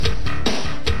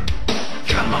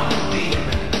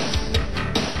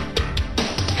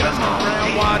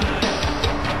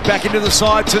back into the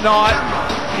side tonight.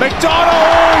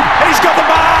 McDonald, he's got the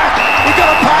mark. You've got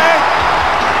to pay it.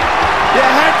 You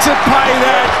had to pay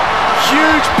that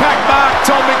huge pack mark,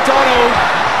 Tom McDonald.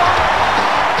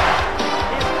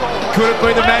 Could it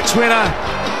be the match winner?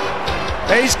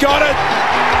 He's got it.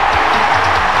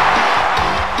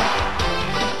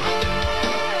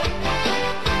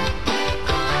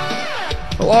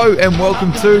 Hello and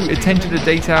welcome to Attention to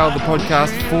Detail, the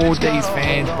podcast for D's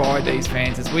fans by D's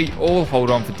fans, as we all hold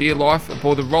on for dear life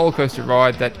aboard the rollercoaster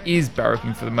ride that is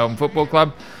barracking for the Melbourne Football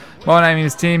Club. My name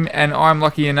is Tim and I'm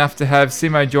lucky enough to have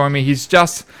Simo join me. He's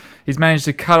managed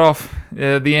to cut off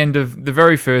the end of the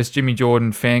very first Jimmy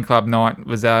Jordan fan club night. It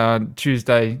was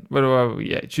Tuesday night,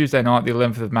 the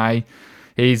 11th of May.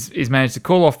 He's managed to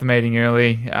call off the meeting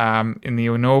early in the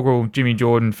inaugural Jimmy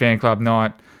Jordan fan club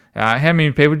night. How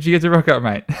many people did you get to rock up,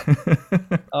 mate?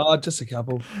 Just a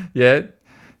couple. Yeah.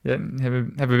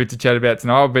 Have a bit to chat about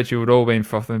tonight. I bet you would all been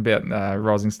frothing about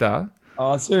Rising Star.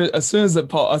 Oh, as soon as it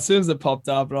popped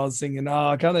up, and I was thinking,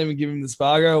 I can't even give him the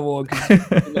Spargo Award.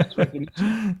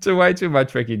 It's way too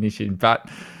much recognition. But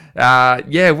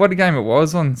what a game it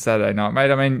was on Saturday night,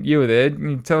 mate. I mean, you were there. Can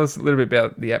you tell us a little bit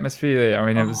about the atmosphere there? I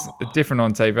mean, it was different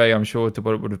on TV, I'm sure, to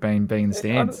what it would have been being in the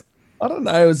stands. I don't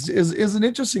know. It was an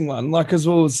interesting one. Like, as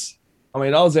well as, I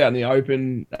was out in the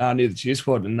open near the cheer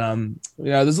squad, and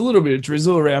there's a little bit of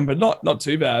drizzle around, but not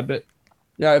too bad. But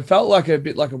it felt like a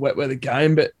bit like a wet weather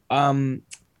game. But I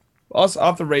was,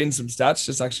 after reading some stats,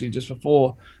 just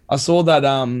before, I saw that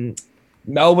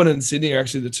Melbourne and Sydney are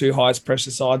actually the two highest pressure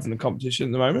sides in the competition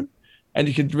at the moment, and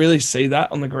you could really see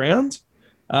that on the ground.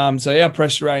 So our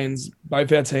pressure ratings,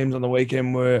 both our teams on the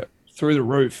weekend, were through the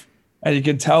roof, and you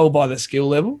could tell by the skill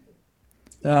level.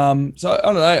 So I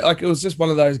don't know, like, it was just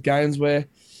one of those games where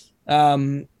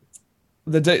the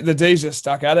D's just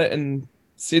stuck at it and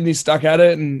Sydney stuck at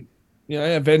it, and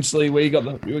eventually we got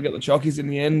the Chockies in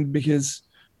the end, because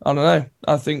I don't know,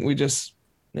 I think we just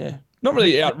not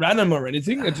really outran them or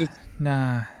anything. It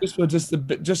we're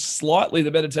just slightly the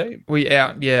better team.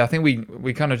 I think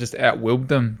we kind of just outwilled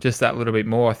them just that little bit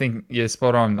more. I think you're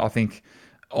spot on. I think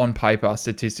on paper,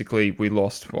 statistically, we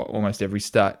lost almost every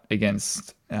stat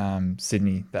against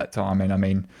Sydney that time. And I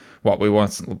mean, I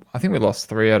think we lost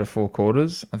 3 out of 4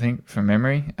 quarters, I think, from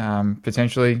memory.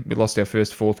 Potentially, we lost our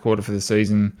first fourth quarter for the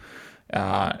season.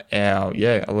 A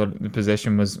lot of the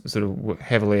possession was sort of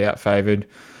heavily out-favoured.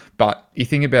 But you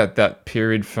think about that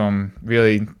period from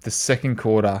really the second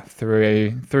quarter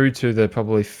through to the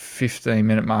probably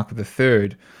 15-minute mark of the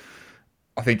third.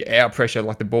 I think our pressure,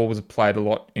 like, the ball was played a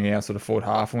lot in our sort of forward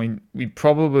half, and we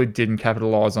probably didn't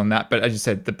capitalise on that. But as you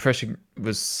said, the pressure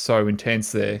was so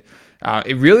intense there.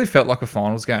 It really felt like a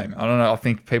finals game. I don't know. I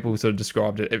think people sort of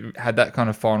described it. It had that kind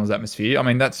of finals atmosphere. I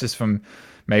mean, that's just from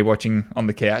me watching on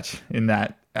the couch in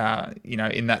that,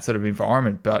 in that sort of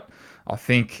environment. But I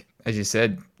think, as you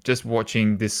said, just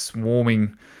watching this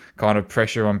swarming kind of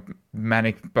pressure on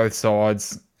manic both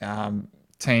sides,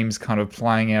 teams kind of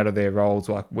playing out of their roles.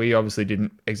 Like, we obviously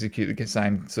didn't execute the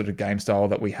same sort of game style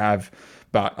that we have,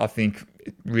 but I think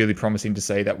really promising to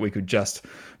see that we could just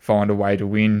find a way to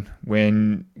win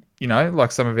when,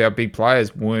 like, some of our big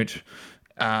players weren't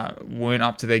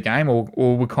up to their game, or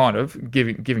were kind of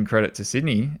giving credit to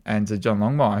Sydney and to John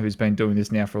Longmire, who's been doing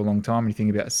this now for a long time. And you think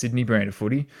about a Sydney brand of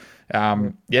footy,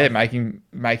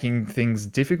 making things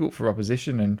difficult for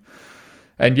opposition. And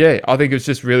I think it was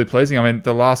just really pleasing. I mean,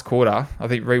 the last quarter, I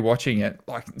think rewatching it,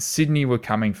 like, Sydney were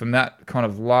coming from that kind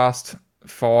of last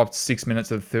 5 to 6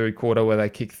 minutes of the third quarter where they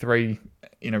kicked 3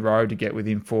 in a row to get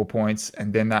within 4 points.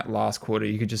 And then that last quarter,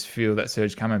 you could just feel that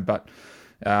surge coming. But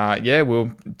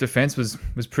defense was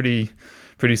pretty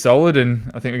solid.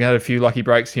 And I think we had a few lucky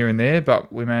breaks here and there,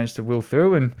 but we managed to will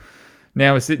through. And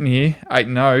now we're sitting here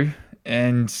 8-0.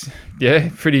 And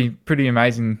pretty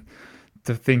amazing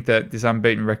to think that this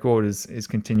unbeaten record is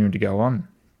continuing to go on.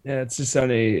 Yeah, it's just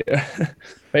only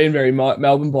being very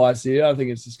Melbourne biased here. I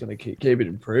think it's just going to keep it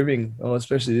improving,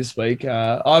 especially this week.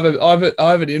 I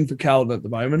have it in for Carlton at the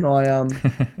moment.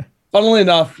 Funnily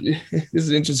enough, this is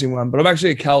an interesting one, but I'm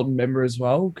actually a Carlton member as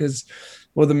well, because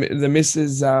the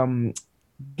missus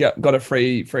got a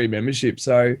free membership.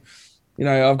 So,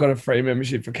 I've got a free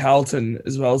membership for Carlton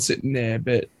as well sitting there,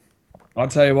 but I'll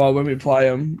tell you what, when we play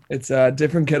them, it's a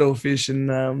different kettle of fish.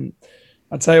 And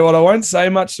I'll tell you what, I won't say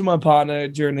much to my partner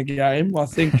during the game. I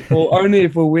think only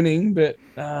if we're winning. But,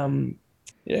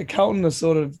 Carlton are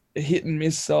sort of a hit and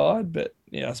miss side. But,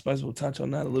 I suppose we'll touch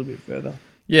on that a little bit further.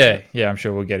 Yeah, I'm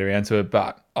sure we'll get around to it.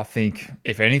 But I think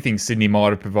if anything, Sydney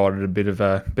might have provided a bit of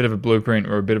a blueprint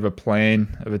or a bit of a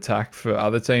plan of attack for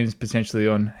other teams potentially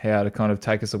on how to kind of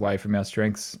take us away from our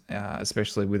strengths,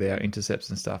 especially with our intercepts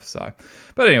and stuff. So,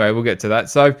 but anyway, we'll get to that.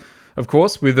 So, of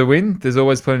course, with the win, there's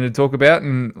always plenty to talk about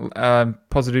and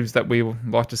positives that we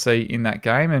like to see in that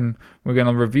game, and we're going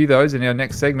to review those in our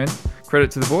next segment. Credit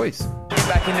to the boys.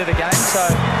 Back into the game, so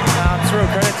it's real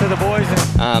credit to the boys.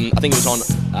 I think it was on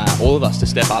all of us to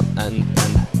step up and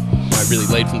really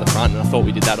lead from the front, and I thought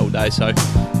we did that all day. So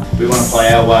we want to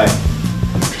play our way,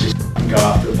 just go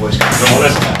after the boys.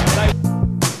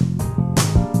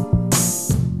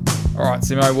 All right,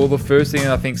 Simo. Well, the first thing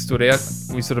that I think stood out,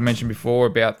 we sort of mentioned before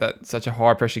about that such a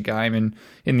high pressure game, and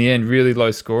in the end, really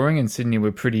low scoring. And Sydney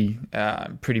were pretty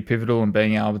pivotal in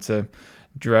being able to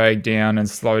drag down and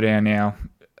slow down our.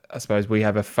 I suppose we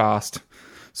have a fast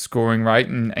scoring rate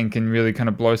and can really kind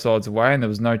of blow sides away, and there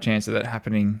was no chance of that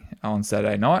happening on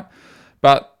Saturday night.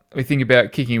 But we think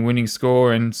about kicking a winning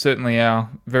score, and certainly our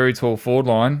very tall forward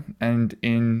line, and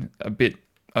in a bit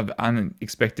of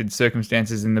unexpected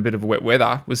circumstances in a bit of wet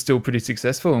weather, was still pretty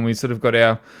successful. And we sort of got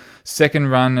our second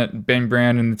run at Ben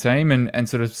Brown in the team, and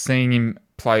sort of seeing him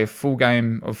play a full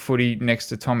game of footy next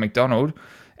to Tom McDonald.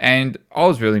 And I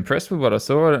was really impressed with what I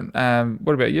saw.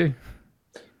 What about you?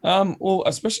 Well,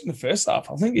 especially in the first half,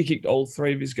 I think he kicked all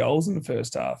 3 of his goals in the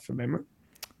first half, from memory.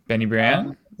 Benny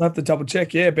Brown. I'll have to double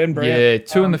check. Yeah, Ben Brown. Yeah,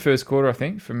 2 in the first quarter, I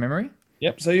think, from memory.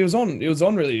 Yep. So he was on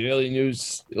really early, and he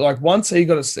was like, once he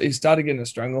started getting a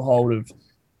stranglehold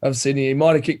of Sydney, he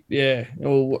might have kicked. Yeah.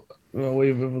 Well,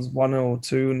 it was 1 or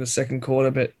 2 in the second quarter,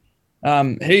 but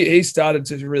he started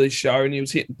to really show, and he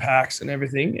was hitting packs and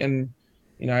everything, and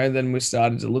then we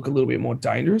started to look a little bit more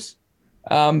dangerous.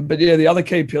 But yeah, the other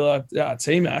key pillar,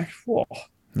 T-Mac. Whoa.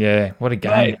 Yeah, what a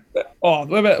game.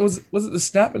 Was it the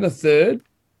snap in the third?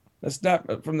 The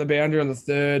snap from the boundary on the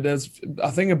third. There's, I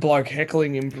think, a bloke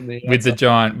heckling him from the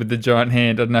outside. with the giant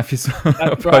hand. I don't know if you saw.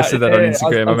 I posted that on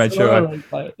Instagram. I made sure.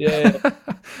 Yeah.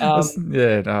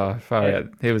 Far out.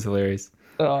 He was hilarious.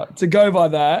 To go by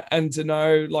that, and to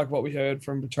know like what we heard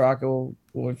from Petrarca,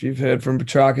 or if you've heard from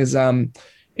Petrarca's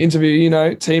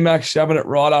interview, T-Mac shoving it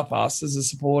right up us as a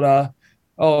supporter.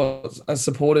 As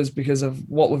supporters, because of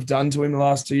what we've done to him the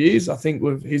last 2 years. I think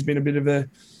he's been a bit of a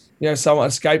a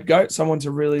scapegoat, someone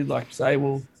to really like say,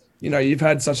 well, you've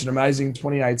had such an amazing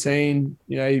 2018,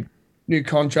 new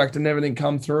contract and everything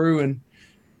come through, and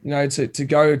to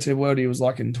go to what he was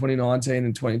like in 2019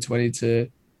 and 2020 to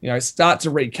start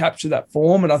to recapture that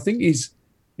form. And I think he's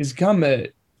become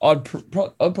I'd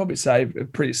probably say a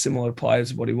pretty similar player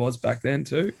to what he was back then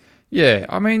too. Yeah,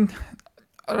 I mean,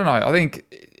 I don't know. I think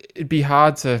it'd be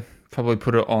hard to probably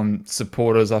put it on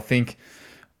supporters. I think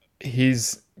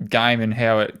his game and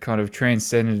how it kind of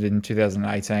transcended in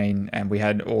 2018, and we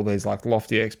had all these like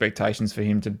lofty expectations for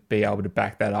him to be able to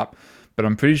back that up. But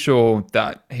I'm pretty sure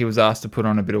that he was asked to put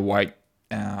on a bit of weight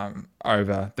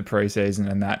over the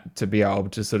preseason, and that to be able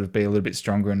to sort of be a little bit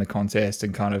stronger in the contest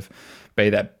and kind of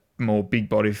be that more big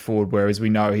body forward. Whereas we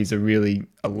know he's a really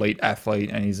elite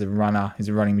athlete and he's a runner, he's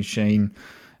a running machine.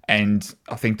 And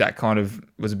I think that kind of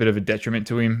was a bit of a detriment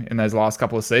to him in those last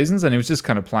couple of seasons. And he was just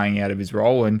kind of playing out of his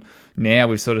role. And now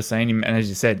we've sort of seen him, and as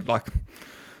you said, like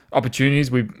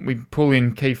opportunities, we pull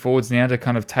in key forwards now to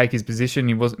kind of take his position.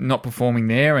 He was not performing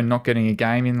there and not getting a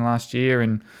game in last year.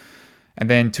 And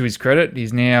then to his credit,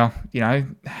 he's now,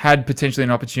 had potentially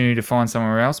an opportunity to find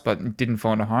somewhere else, but didn't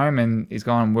find a home. And he's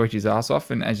gone and worked his ass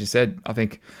off. And as you said, I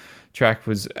think Track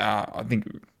was,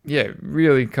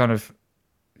 really kind of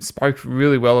spoke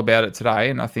really well about it today,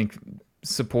 and I think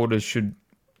supporters should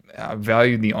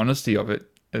value the honesty of it,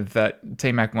 that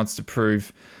T-Mac wants to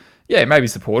prove, maybe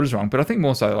supporters wrong, but I think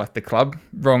more so like the club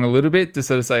wrong a little bit, to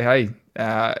sort of say, hey,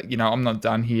 I'm not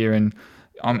done here, and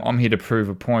I'm here to prove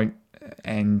a point.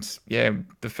 And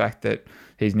the fact that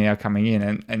he's now coming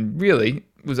in and really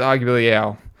was arguably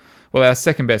our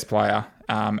second best player,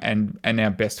 and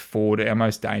our best forward, our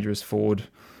most dangerous forward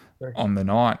on the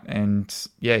night. And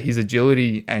his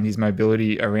agility and his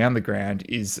mobility around the ground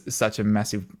is such a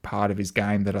massive part of his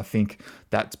game that I think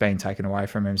that's been taken away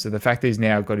from him. So the fact that he's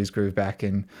now got his groove back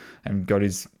and got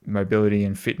his mobility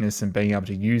and fitness and being able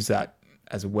to use that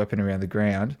as a weapon around the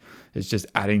ground is just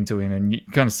adding to him. And you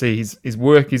kind of see his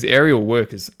work, his aerial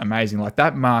work is amazing. Like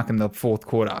that mark in the fourth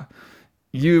quarter,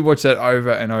 you watch that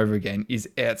over and over again, is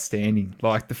outstanding.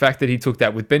 Like the fact that he took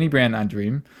that with Benny Brown under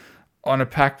him on a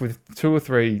pack with 2 or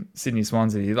 3 Sydney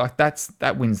Swansea, like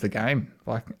that wins the game.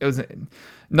 Like it was,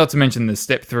 not to mention the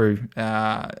step through. He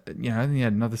had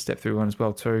another step through one as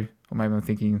well too. Or maybe I'm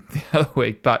thinking the other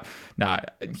week. But no,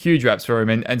 huge raps for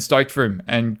him and stoked for him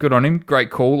and good on him. Great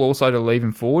call also to leave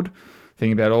him forward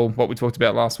thinking about all what we talked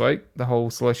about last week, the whole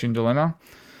selection dilemma.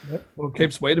 Yep. Well, it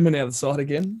keeps Wiedemann out of the side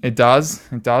again. It does,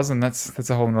 and that's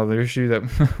a whole other issue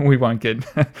that we won't get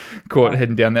caught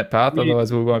heading down that path.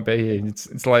 Otherwise, we won't be here.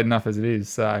 It's late enough as it is.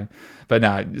 So, but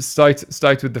no,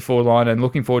 stoked with the forward line and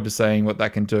looking forward to seeing what they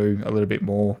can do a little bit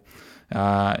more.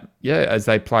 As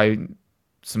they play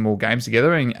some more games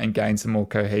together and gain some more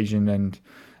cohesion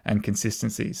and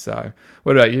consistency. So,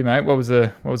 what about you, mate? What was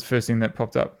the first thing that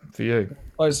popped up for you?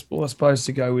 I was supposed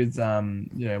to go with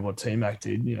what T-Mac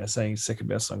did, saying second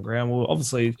best on ground. Well,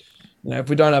 obviously, if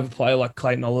we don't have a player like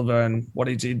Clayton Oliver and what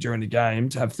he did during the game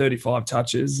to have 35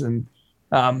 touches and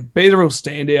be the real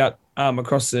standout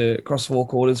across four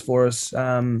quarters for us.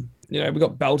 We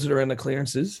got belted around the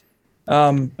clearances,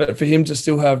 but for him to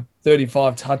still have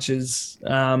 35 touches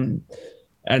and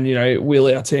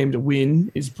will our team to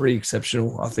win is pretty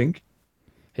exceptional, I think.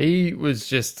 He was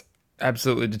just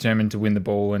absolutely determined to win the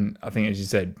ball, and I think, as you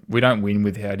said, we don't win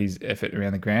without his effort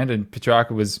around the ground, and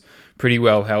Petrarca was pretty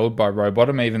well held by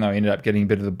Rowbottom, even though he ended up getting a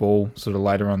bit of the ball sort of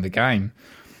later on in the game.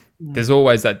 There's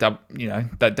always that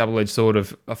double-edged sword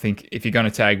of, I think, if you're going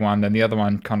to tag one, then the other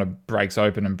one kind of breaks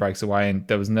open and breaks away, and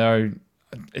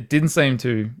it didn't seem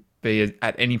to be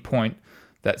at any point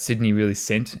that Sydney really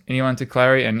sent anyone to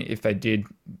Clary, and if they did,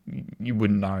 you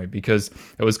wouldn't know, because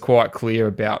it was quite clear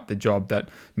about the job that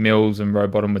Mills and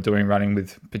Rowbottom were doing running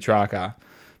with Petrarca.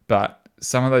 But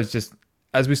some of those just,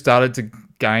 as we started to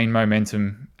gain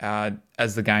momentum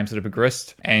as the game sort of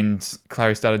progressed, and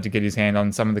Clary started to get his hand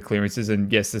on some of the clearances,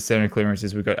 and yes, the centre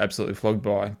clearances we got absolutely flogged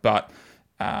by, but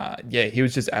he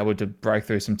was just able to break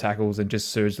through some tackles and just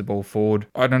surge the ball forward.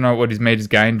 I don't know what his meters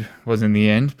gained was in the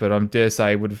end, but I dare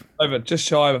say it would have... Over, just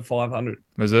shy of 500.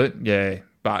 Was it? Yeah.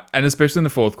 And especially in the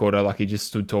fourth quarter, like he just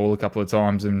stood tall a couple of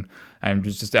times and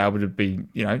was just able to be,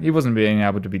 he wasn't being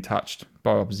able to be touched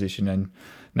by opposition. And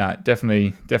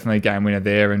definitely a game winner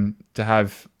there. And to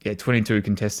have 22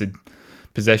 contested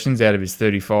possessions out of his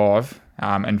 35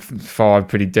 and 5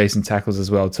 pretty decent tackles as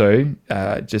well too,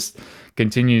 just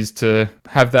continues to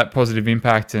have that positive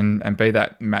impact and be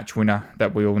that match winner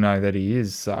that we all know that he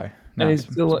is. So, he's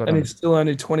still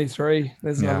only 23.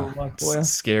 There's another one like for you. It's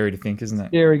scary to think, isn't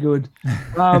it? Very good.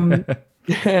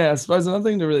 I suppose another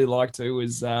thing to really like too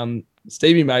is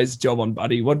Stevie May's job on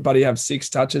Buddy. What Buddy have 6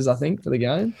 touches, I think, for the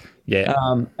game. Yeah.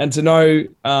 And to know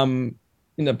in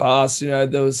the past, there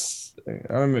was,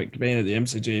 I remember being at the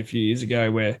MCG a few years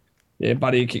ago where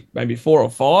Buddy kicked maybe 4 or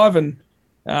 5, and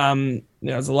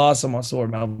it was the last time I saw a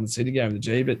Melbourne City game with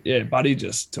the G. But Buddy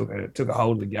just took a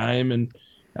hold of the game, and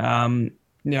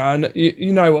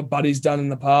what Buddy's done in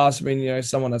the past. I mean,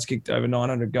 someone that's kicked over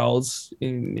 900 goals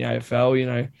in the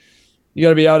AFL. You got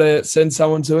to be able to send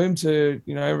someone to him to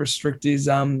restrict his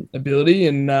ability.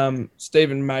 And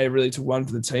Stephen May really took one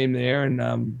for the team there,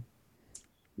 and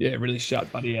really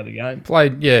shut Buddy out of the game.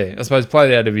 Played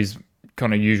out of his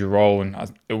kind of usual role, and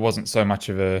it wasn't so much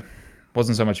of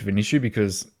an issue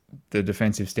because the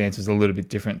defensive stance was a little bit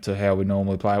different to how we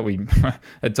normally play it. We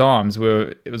at times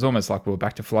it was almost like we were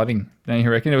back to flooding. Don't you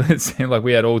reckon? It seemed like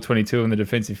we had all 22 in the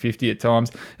defensive 50 at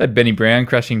times. Had Benny Brown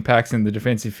crashing packs in the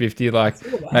defensive 50,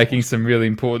 making some really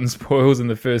important spoils in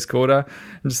the first quarter.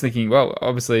 I'm just thinking, well,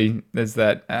 obviously there's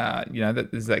that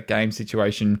there's that game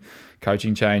situation,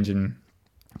 coaching change, and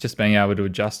just being able to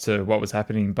adjust to what was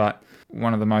happening. But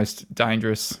one of the most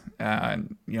dangerous,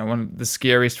 one of the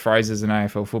scariest phrases in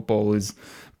AFL football is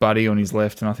Buddy on his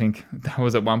left, and I think that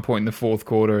was at one point in the fourth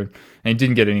quarter, and he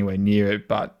didn't get anywhere near it.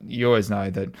 But you always know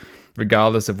that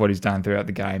regardless of what he's done throughout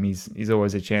the game, he's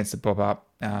always a chance to pop up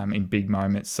in big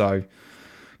moments. So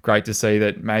great to see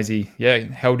that Maisie,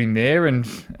 held him there. And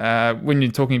when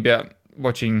you're talking about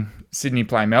watching Sydney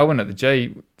play Melbourne at the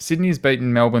G, Sydney's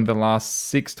beaten Melbourne the last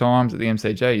 6 times at the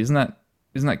MCG.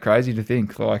 Isn't that crazy to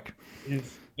think?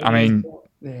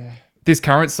 This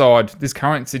current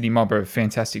Sydney Mob are a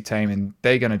fantastic team, and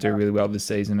they're going to do really well this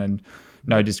season, and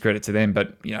no discredit to them.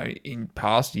 But, in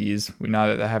past years, we know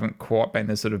that they haven't quite been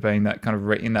being that kind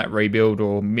of in that rebuild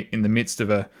or in the midst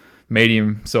of a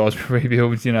medium-sized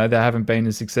rebuild. They haven't been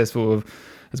as successful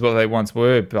as what they once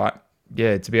were. But,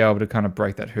 to be able to kind of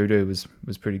break that hoodoo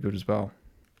was pretty good as well.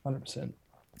 100%.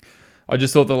 I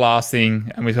just thought the last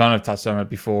thing, and we kind of touched on it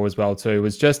before as well too,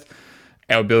 was just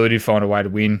our ability to find a way to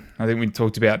win. I think we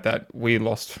talked about that. We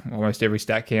lost almost every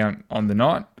stat count on the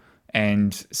night,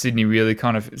 and Sydney really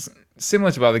kind of,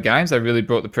 similar to other games, they really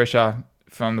brought the pressure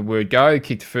from the word go. They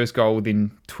kicked the first goal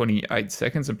within 28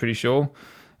 seconds, I'm pretty sure,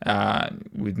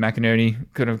 with McInerney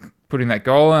kind of putting that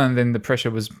goal, and then the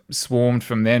pressure was swarmed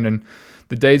from then, and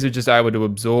the D's were just able to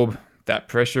absorb that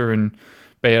pressure and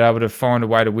being able to find a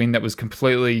way to win that was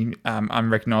completely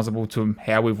unrecognisable to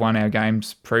how we've won our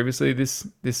games previously this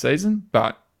season.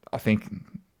 But I think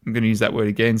I'm going to use that word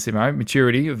again, Simo.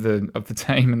 Maturity of the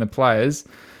team and the players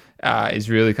is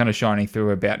really kind of shining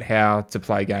through about how to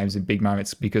play games in big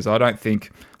moments. Because I don't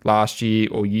think last year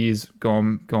or years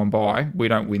gone by, we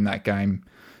don't win that game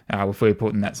if we're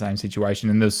put in that same situation.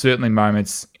 And there's certainly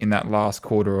moments in that last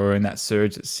quarter or in that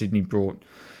surge that Sydney brought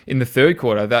in the third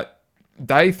quarter that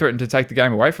they threatened to take the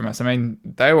game away from us. I mean,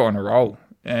 they were on a roll.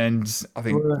 And I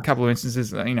think a couple of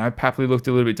instances, Papley looked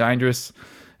a little bit dangerous.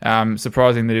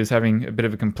 Surprising that he was having a bit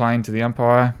of a complaint to the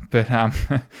umpire. But,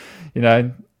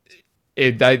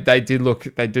 they did look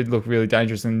really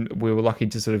dangerous, and we were lucky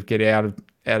to sort of get out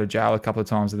of jail a couple of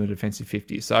times in the defensive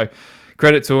 50. So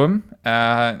credit to them.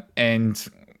 And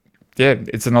yeah,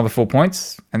 it's another 4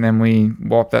 points, and then we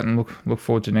wipe that and look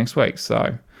forward to next week.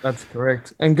 So that's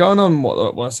correct. And going on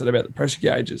what I said about the pressure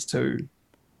gauges too,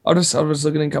 I was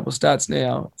looking at a couple of stats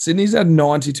now. Sydney's had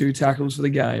 92 tackles for the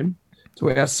game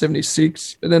to our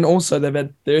 76, but then also they've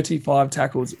had 35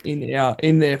 tackles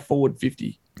in their forward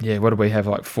 50. Yeah, what do we have,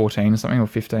 like 14 or something, or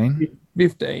 15?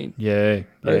 15. Yeah,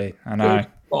 I know.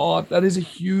 That is a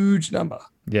huge number.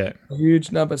 Yeah. A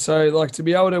huge number. So, like, to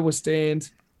be able to withstand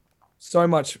so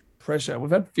much pressure, we've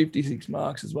had 56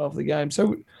 marks as well for the game.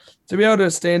 So, to be able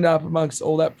to stand up amongst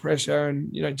all that pressure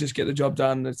and, just get the job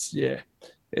done, it's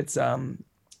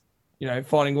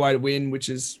finding a way to win, which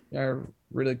is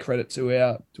really credit to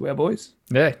our boys.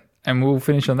 Yeah, and we'll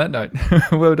finish on that note.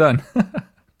 Well done.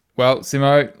 Well,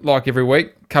 Simo, like every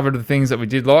week, covered the things that we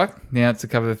did like. Now it's to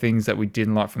cover the things that we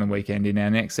didn't like from the weekend in our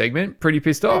next segment. Pretty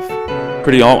pissed off.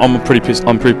 I'm pretty pissed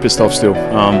off still.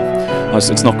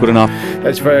 It's not good enough.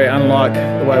 It's very unlike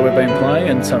the way we've been playing,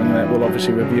 and something that we'll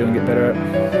obviously review and get better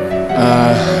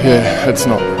at. It's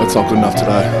not good enough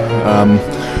today.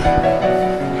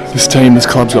 This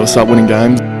club's got to start winning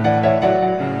games.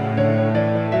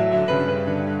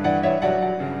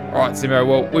 All right, Simo.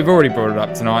 Well, we've already brought it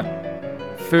up tonight.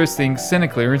 First thing, centre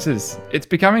clearances. It's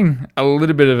becoming a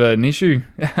little bit of an issue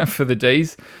for the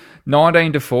D's.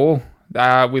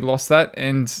 19-4, we lost that,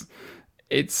 and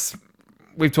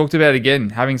we've talked about it again,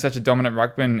 having such a dominant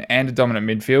ruckman and a dominant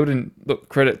midfield. And look,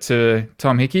 credit to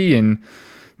Tom Hickey and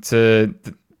to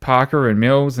Parker and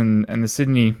Mills and the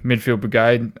Sydney midfield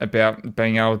brigade about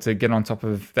being able to get on top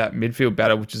of that midfield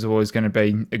battle, which is always going to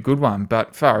be a good one.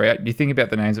 But far out, you think about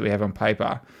the names that we have on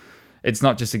paper, it's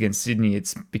not just against Sydney,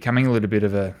 it's becoming a little bit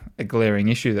of a glaring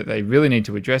issue that they really need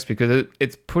to address, because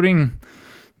it's putting,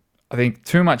 I think,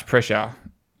 too much pressure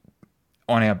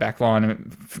on our back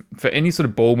line for any sort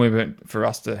of ball movement for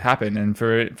us to happen, and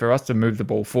for us to move the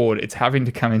ball forward. It's having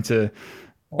to come into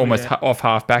off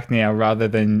half back now, rather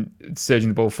than surging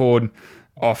the ball forward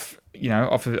off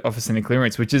a centre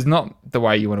clearance, which is not the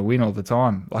way you want to win all the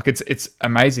time. Like, it's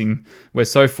amazing. We're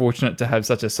so fortunate to have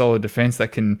such a solid defence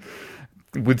that can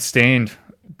withstand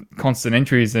constant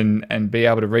entries and be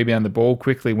able to rebound the ball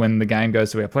quickly when the game goes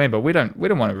to our plan. But we don't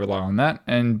want to rely on that.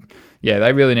 And yeah,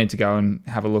 they really need to go and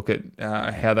have a look at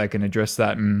how they can address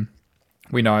that. And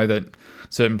we know that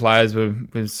certain players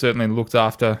we've certainly looked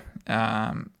after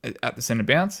at the centre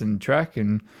bounce and track,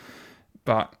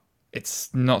 but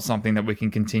it's not something that we can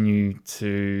continue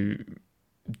to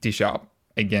dish up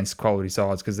against quality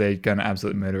sides, because they're going to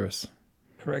absolutely murder us.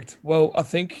 Correct. Well, I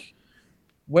think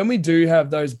when we do have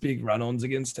those big run-ons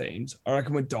against teams, I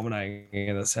reckon we're dominating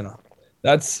in the centre.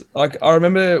 That's like, I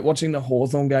remember watching the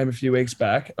Hawthorn game a few weeks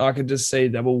back. I could just see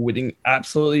they were winning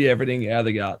absolutely everything out of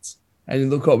the guts. And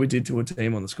look what we did to a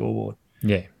team on the scoreboard.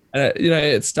 Yeah. And,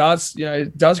 it starts,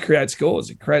 it does create scores.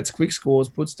 It creates quick scores,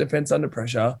 puts defense under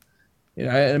pressure, and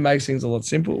it makes things a lot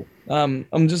simple. I'm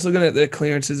just looking at the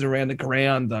clearances around the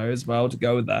ground, though, as well, to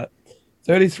go with that.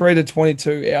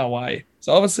 33-22 our way.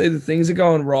 So obviously the things are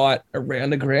going right around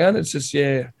the ground. It's just,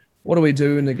 what do we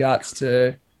do in the guts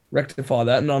to rectify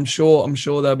that? And I'm sure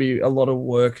there'll be a lot of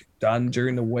work done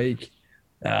during the week,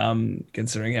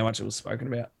 considering how much it was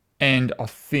spoken about. And I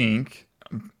think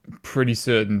I'm pretty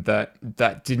certain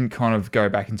that didn't kind of go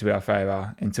back into our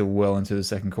favour until well into the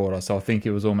second quarter. So I think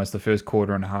it was almost the first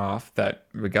quarter and a half that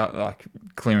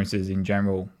clearances in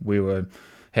general we were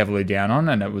heavily down on,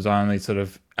 and it was only sort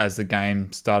of as the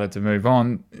game started to move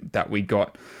on that we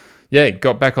got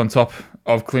back on top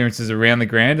of clearances around the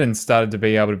ground and started to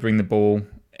be able to bring the ball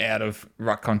out of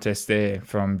ruck contests there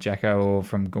from Jacko or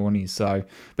from Gorney. So,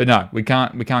 but no, we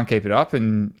can't keep it up,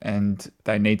 and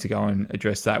they need to go and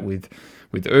address that with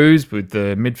Ooze, with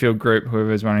the midfield group,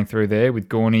 whoever's running through there, with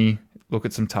Gorney, look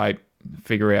at some tape,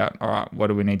 figure out, all right, what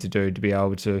do we need to do to be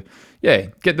able to,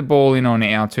 get the ball in on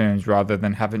our terms rather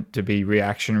than having to be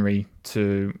reactionary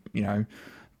to,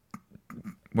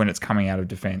 when it's coming out of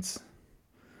defence.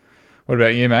 What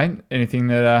about you, mate? Anything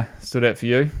that stood out for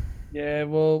you? Yeah,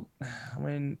 well, I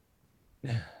mean,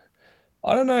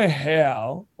 I don't know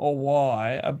how or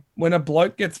why when a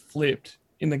bloke gets flipped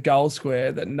in the goal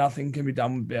square that nothing can be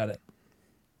done about it.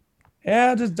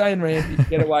 How does Dane Rampy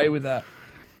get away with that?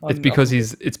 It's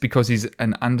because he's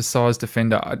an undersized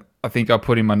defender. I think I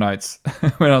put in my notes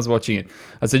when I was watching it.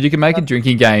 I said you can make a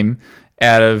drinking game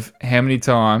out of how many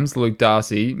times Luke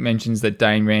Darcy mentions that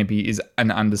Dane Rampy is an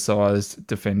undersized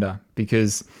defender.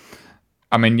 Because,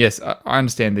 I mean, yes, I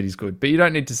understand that he's good, but you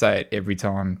don't need to say it every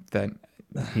time that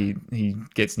he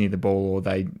gets near the ball or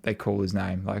they call his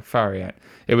name. Like, far out.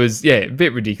 It was, a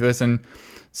bit ridiculous. And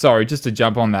sorry, just to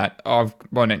jump on that,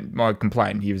 my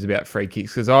complaint here was about free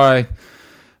kicks because I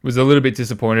was a little bit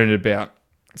disappointed about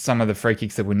some of the free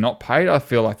kicks that were not paid. I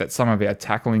feel like that some of our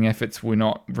tackling efforts were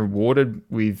not rewarded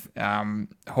with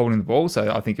holding the ball.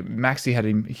 So I think Maxi had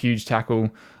a huge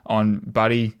tackle on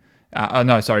Buddy.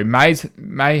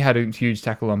 May had a huge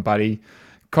tackle on Buddy.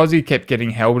 Cozzy kept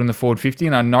getting held in the forward 50,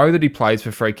 and I know that he plays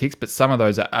for free kicks, but some of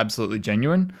those are absolutely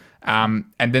genuine. And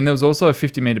then there was also a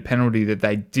 50-metre penalty that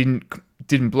they didn't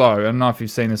blow. I don't know if you've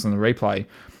seen this on the replay,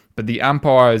 but the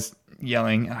umpires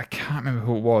yelling, and I can't remember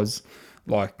who it was,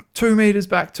 like 2 meters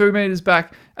back,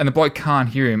 and the bloke can't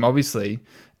hear him, obviously,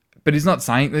 but he's not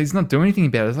doing anything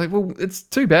about it. It's like, well, it's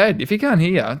too bad. If he can't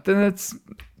hear, then it's,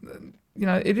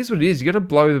 it is what it is. You got to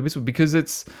blow the whistle because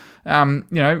it's,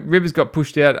 Rivers got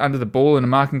pushed out under the ball in a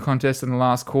marking contest in the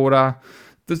last quarter.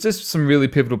 There's just some really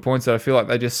pivotal points that I feel like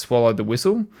they just swallowed the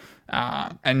whistle.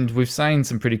 And we've seen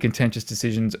some pretty contentious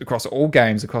decisions across all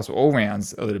games, across all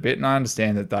rounds a little bit. And I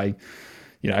understand that they,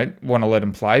 want to let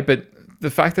them play, but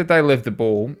the fact that they left the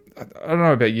ball, I don't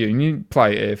know about you, and you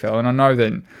play EFL, and I know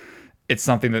that it's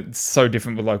something that's so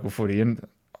different with local footy, and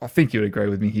I think you'd agree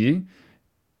with me here.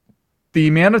 The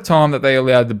amount of time that they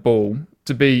allowed the ball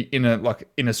to be in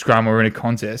a scrum or in a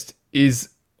contest it's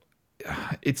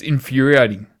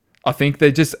infuriating. I think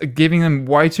they're just giving them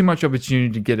way too much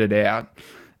opportunity to get it out,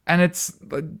 and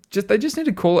they just need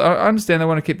to call it. I understand they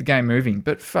want to keep the game moving,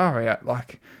 but far out,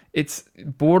 it's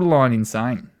borderline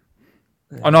insane.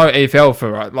 I know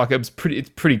EFL it's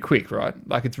pretty quick, right?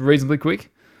 Like it's reasonably quick.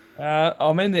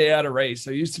 I'm in the outer east,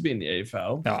 so I used to be in the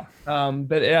EFL.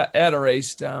 But outer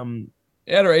east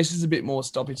is a bit more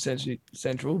stoppage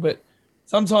central, but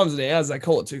sometimes in ours they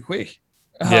call it too quick.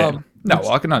 I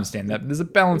can understand that. But there's a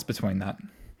balance between that.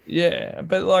 Yeah,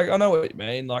 but I know what you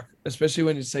mean. Especially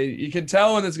when you can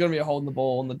tell when there's going to be a holding the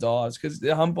ball on the dives because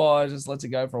the umpire just lets it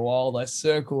go for a while. They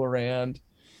circle around.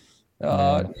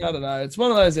 I don't know. It's one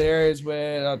of those areas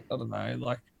where I don't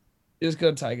know. You just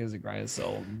got to take it as a grain of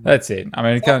salt. That's it. I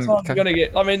mean,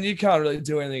 you can't really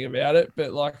do anything about it,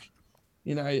 but I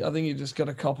think you just got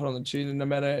to cop it on the chin, no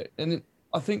matter. And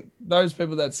I think those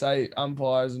people that say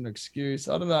umpires an excuse,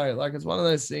 I don't know. It's one of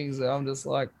those things that I'm just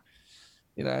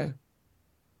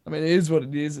it is what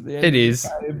it is at the end. It is.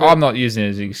 I'm not using it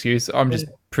as an excuse. I'm just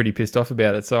pretty pissed off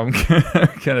about it, so I'm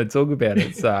going to talk about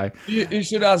it. So you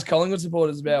should ask Collingwood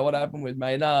supporters about what happened with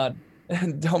Maynard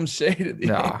and Dom Sheed at the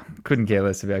end. Couldn't care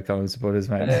less about Collingwood supporters,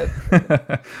 mate.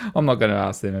 Yeah. I'm not going to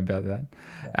ask them about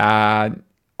that.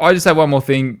 I just have one more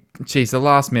thing. Geez, the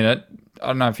last minute, I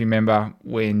don't know if you remember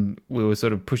when we were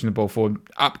sort of pushing the ball forward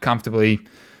up comfortably.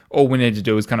 All we needed to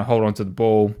do was kind of hold on to the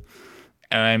ball.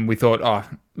 And we thought,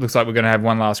 looks like we're going to have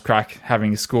one last crack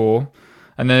having a score.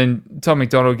 And then Tom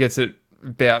McDonald gets it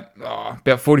about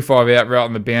 45 out right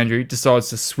on the boundary, decides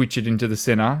to switch it into the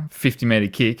centre, 50-metre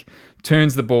kick,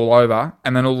 turns the ball over,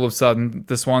 and then all of a sudden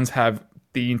the Swans have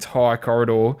the entire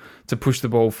corridor to push the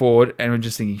ball forward, and we're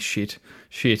just thinking, shit.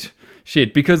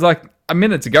 Because a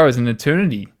minute to go is an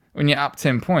eternity. When you're up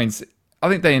 10 points, I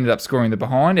think they ended up scoring the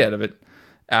behind out of it.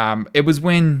 It was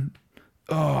when...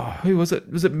 who was it?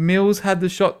 Was it Mills had the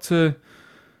shot to...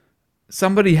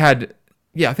 Somebody had...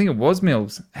 Yeah, I think it was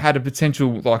Mills. Had a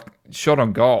potential shot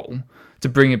on goal to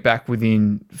bring it back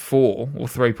within 4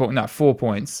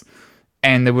 points.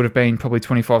 And there would have been probably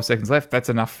 25 seconds left. That's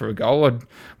enough for a goal.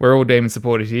 We're all Demon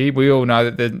supporters here. We all know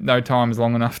that no time is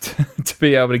long enough to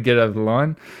be able to get over the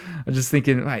line. I'm just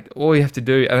thinking, mate, all you have to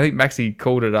do... I think Maxi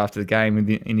called it after the game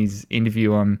in his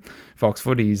interview on Fox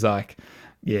Footy. He's like,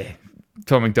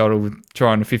 Tom McDonald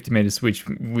trying a 50-metre switch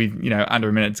with, under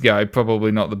a minute to go,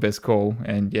 probably not the best call.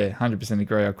 And 100%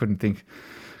 agree. I couldn't think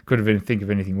of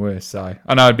anything worse. So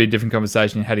I know it'd be a different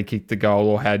conversation had he kicked the goal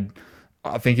or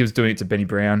I think he was doing it to Benny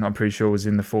Brown. I'm pretty sure it was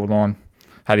in the forward line.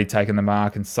 Had he taken the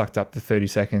mark and sucked up the 30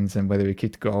 seconds and whether he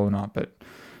kicked a goal or not. But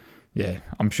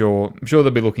I'm sure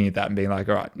they'll be looking at that and being like,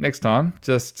 all right, next time,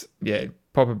 just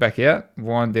pop it back out,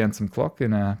 wind down some clock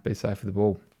and be safe for the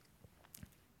ball.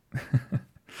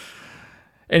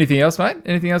 Anything else, mate?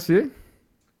 Anything else for you?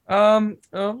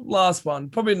 Last one,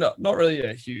 probably not really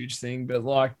a huge thing, but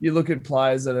like you look at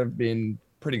players that have been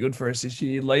pretty good for us this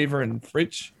year, Lever and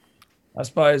Fritsch. I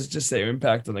suppose just their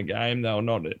impact on the game, they were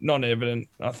not evident.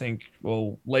 I think,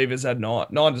 well, Lever's had nine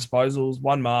disposals,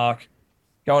 1 mark,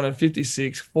 going at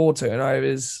 56, 4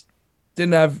 turnovers.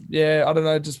 Didn't have, I don't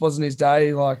know, it just wasn't his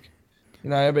day. Like,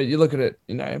 but you look at it,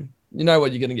 you know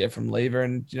what you're going to get from Lever,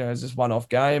 and, it's just one-off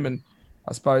game. And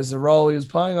I suppose the role he was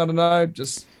playing, I don't know,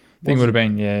 just... I think it would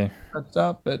have been,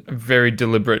 up, but a very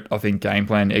deliberate, I think, game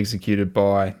plan executed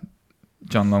by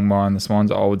John Longmire and the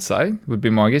Swans, I would say, would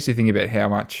be my guess. You think about how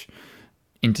much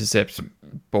intercept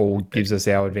ball gives us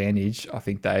our advantage. I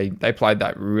think they played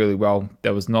that really well.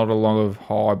 There was not a lot of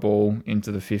high ball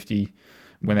into the 50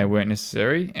 when they weren't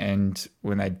necessary, and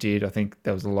when they did, I think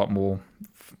there was a lot more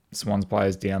Swans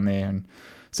players down there and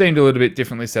seemed a little bit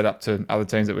differently set up to other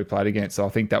teams that we played against. So I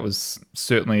think that was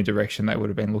certainly a direction they would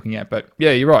have been looking at. But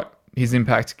yeah, you're right. His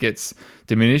impact gets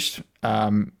diminished,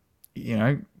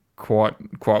 quite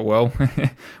well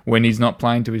when he's not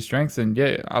playing to his strengths. And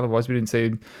yeah, otherwise we didn't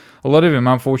see a lot of him,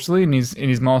 unfortunately, in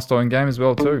his milestone game as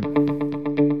well too.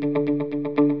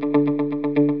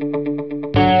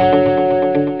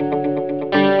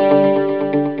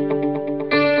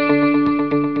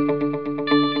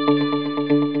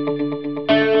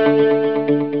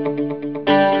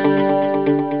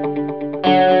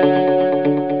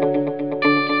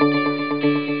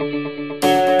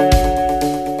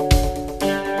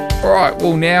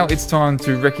 Well, now it's time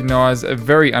to recognise a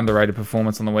very underrated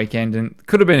performance on the weekend, and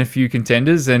could have been a few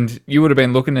contenders, and you would have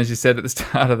been looking, as you said at the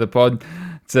start of the pod,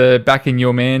 to back in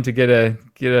your man to get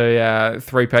a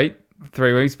three-peat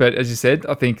 3 weeks. But as you said,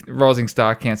 I think Rising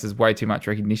Star counts as way too much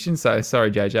recognition. So sorry,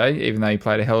 JJ, even though he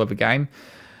played a hell of a game.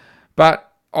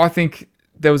 But I think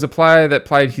there was a player that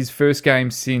played his first game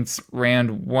since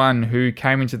round 1 who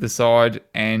came into the side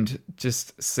and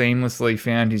just seamlessly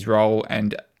found his role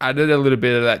and added a little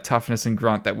bit of that toughness and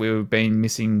grunt that we've been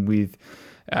missing with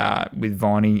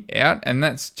Viney out, and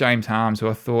that's James Harmes, who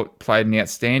I thought played an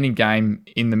outstanding game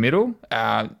in the middle.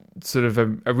 Sort of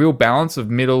a real balance of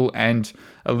middle and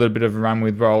a little bit of a run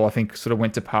with roll. I think sort of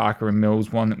went to Parker and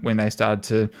Mills when they started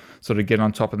to sort of get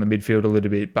on top in the midfield a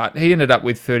little bit. But he ended up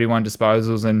with 31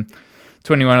 disposals, and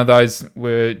 21 of those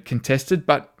were contested,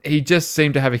 but he just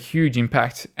seemed to have a huge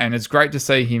impact, and it's great to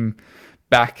see him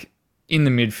back in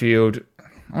the midfield.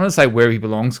 I want to say where he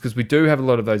belongs, because we do have a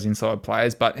lot of those inside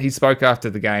players, but he spoke after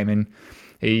the game and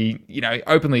he,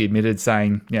 openly admitted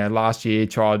saying, last year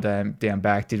tried down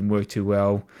back, didn't work too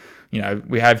well.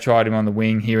 We have tried him on the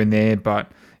wing here and there,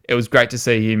 but it was great to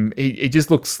see him. He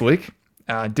just looked slick.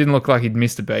 Didn't look like he'd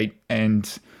missed a beat,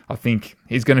 and I think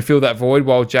he's going to fill that void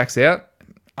while Jack's out.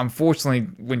 Unfortunately,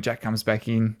 when Jack comes back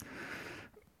in,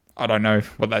 I don't know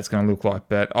what that's going to look like,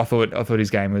 but I thought his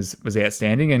game was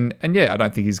outstanding, and yeah, I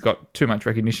don't think he's got too much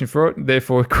recognition for it.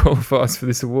 Therefore, it qualifies for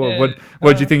this award. Yeah,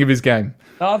 what did you think of his game?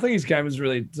 I think his game was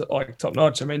really top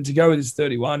notch. I mean, to go with his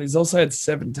 31, he's also had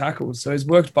 7 tackles, so he's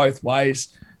worked both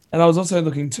ways. And I was also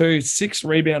looking too, 6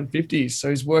 rebound 50s, so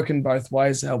he's working both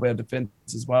ways to help our defense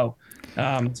as well.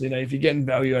 So if you're getting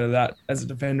value out of that as a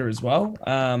defender as well,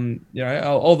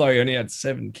 although he only had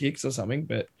 7 kicks or something,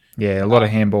 but. Yeah, a lot of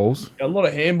handballs. A lot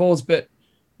of handballs, but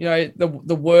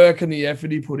the work and the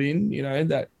effort he put in,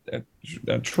 that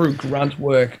true grunt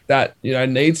work that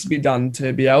needs to be done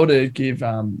to be able to give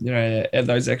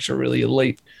those extra really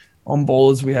elite on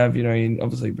ballers we have, in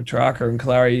obviously Petrarca and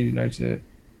Clary, to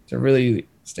really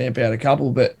stamp out a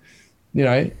couple, but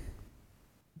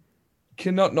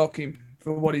cannot knock him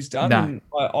for what he's done. No. And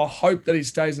I hope that he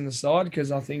stays in the side,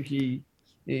 because I think he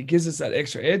gives us that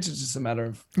extra edge. It's just a matter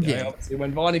of, obviously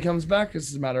when Viney comes back, it's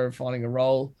just a matter of finding a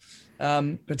role,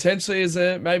 potentially as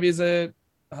a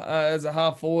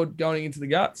half forward going into the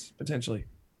guts, potentially.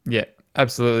 Yeah,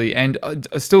 absolutely. And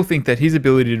I still think that his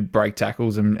ability to break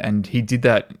tackles, and he did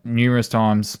that numerous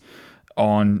times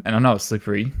and I know it's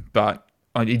slippery, but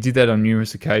he did that on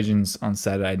numerous occasions on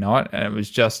Saturday night, and it was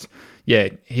just,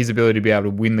 his ability to be able to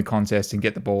win the contest and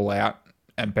get the ball out,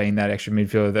 and being that extra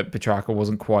midfielder that Petrarca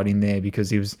wasn't quite in there because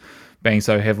he was being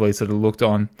so heavily sort of looked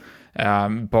on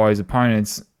by his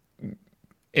opponents,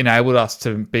 enabled us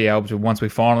to be able to, once we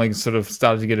finally sort of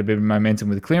started to get a bit of momentum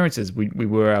with the clearances, we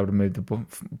were able to move the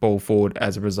ball forward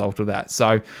as a result of that.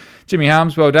 So Jimmy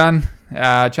Harmes, well done.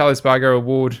 Charlie Spargo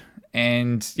award.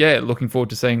 And looking forward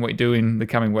to seeing what you do in the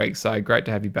coming weeks. So great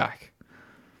to have you back.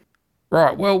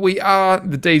 Right, well, we are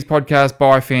the D's podcast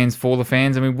by fans for the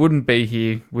fans, and we wouldn't be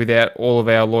here without all of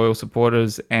our loyal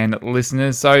supporters and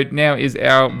listeners. So now is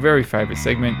our very favourite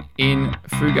segment in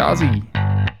Fugazi.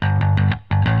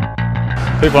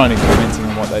 People are only commenting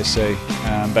on what they see,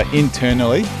 but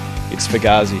internally, it's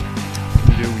Fugazi.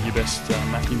 Can you do your best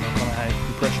Matthew McConaughey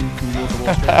impression from Wolf of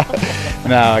Wall Street?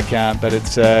 No, I can't, but it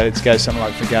goes something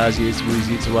like Fugazi, it's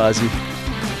Woozy, it's Wazi.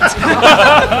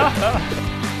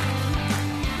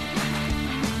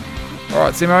 All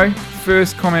right, Simo,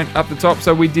 first comment up the top.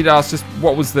 So we did ask just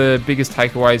what was the biggest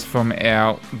takeaways from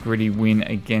our gritty win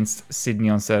against Sydney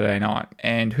on Saturday night,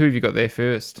 and who have you got there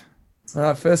first?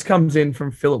 First comes in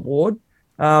from Philip Ward.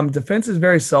 Defense is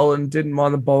very solid and didn't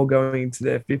mind the ball going into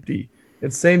their 50.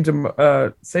 It seemed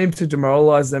to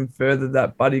demoralize them further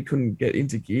that Buddy couldn't get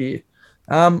into gear.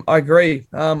 I agree.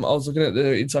 I was looking at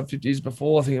the inside 50s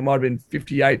before. I think it might have been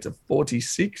 58 to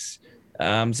 46.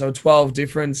 So 12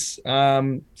 difference.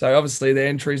 So obviously the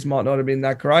entries might not have been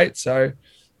that great. So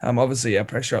obviously our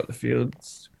pressure up the field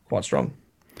is quite strong.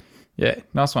 Yeah,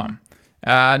 nice one.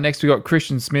 Next we got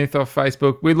Christian Smith off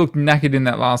Facebook. We looked knackered in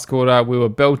that last quarter. We were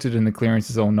belted in the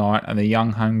clearances all night and the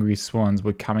young hungry Swans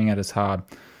were coming at us hard.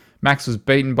 Max was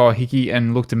beaten by Hickey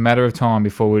and looked a matter of time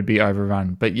before we'd be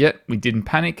overrun. But yet, we didn't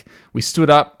panic. We stood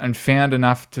up and found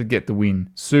enough to get the win.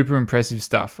 Super impressive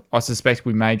stuff. I suspect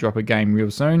we may drop a game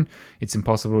real soon. It's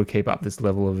impossible to keep up this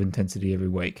level of intensity every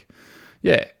week.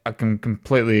 Yeah, I can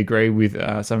completely agree with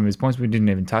some of his points. We didn't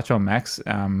even touch on Max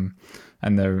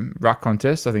and the ruck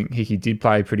contest. I think Hickey did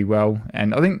play pretty well.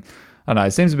 And I don't know,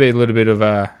 it seems to be a little bit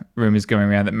of rumours going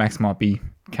around that Max might be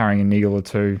carrying a niggle or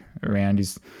two around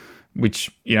his...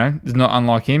 which, is not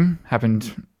unlike him.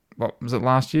 Happened, what was it,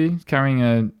 last year? Carrying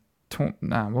a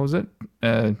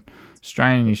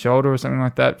strain in his shoulder or something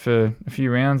like that for a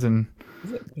few rounds. And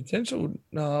is it potential?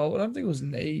 No, I don't think it was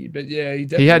knee, but yeah,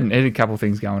 he had a couple of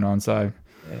things going on. So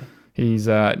he's,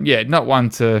 not one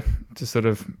to sort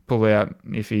of pull out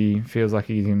if he feels like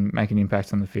he can make an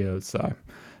impact on the field. So,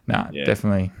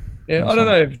 definitely. Yeah, I don't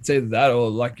know if it's either that or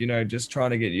just trying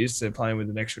to get used to playing with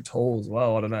an extra tool as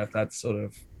well. I don't know if that's sort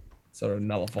of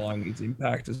nullifying his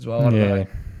impact as well. I don't know.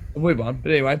 We won,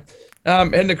 but anyway,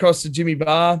 heading across to Jimmy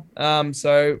Barr.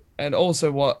 Also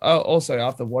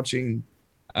after watching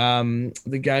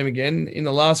the game again in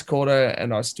the last quarter,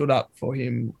 and I stood up for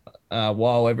him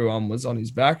while everyone was on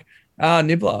his back.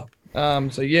 Nibbler.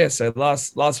 So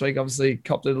last week obviously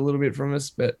copped it a little bit from us,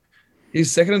 but his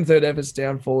second and third efforts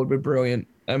down forward were brilliant,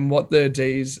 and what the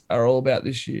Ds are all about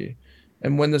this year.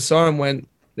 And when the siren went,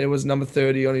 there was number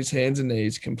 30 on his hands and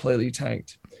knees, completely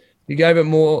tanked. He gave it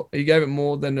more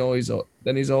than his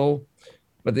all.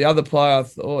 But the other player, I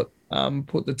thought,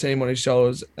 put the team on his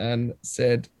shoulders and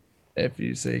said,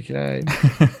 F-U-C-K.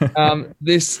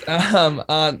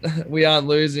 We aren't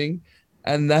losing.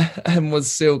 And was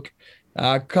silk.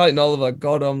 Clayton Oliver,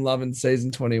 God, I'm loving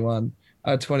season 2021.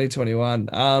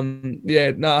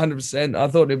 100%. I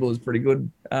thought Nibble was pretty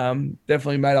good.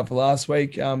 Definitely made up for last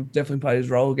week. Definitely played his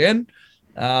role again.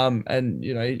 And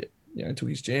he took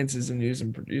his chances and used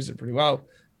it pretty well.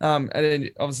 And then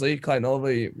obviously Clayton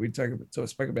Oliver, we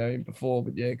spoke about him before,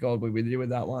 but yeah, God, we're with you with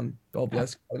that one. God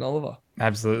bless Clayton Oliver.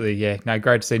 Absolutely, yeah. No,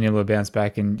 great to see Nibbler bounce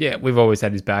back, and yeah, we've always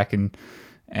had his back, and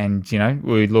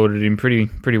we lauded him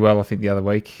pretty well, I think, the other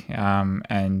week.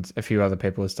 And a few other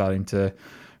people are starting to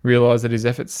realise that his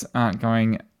efforts aren't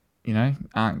going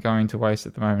to waste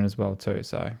at the moment as well too.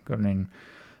 So got an in.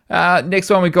 Next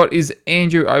one we got is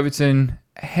Andrew Overton.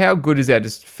 How good is our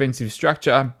defensive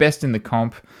structure? Best in the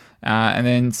comp. And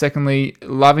then secondly,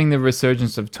 loving the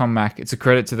resurgence of Tom Mack. It's a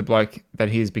credit to the bloke that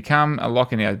he has become a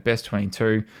lock in our best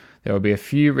 22. There will be a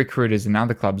few recruiters in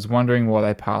other clubs wondering why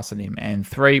they pass on him. And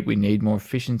 3, we need more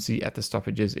efficiency at the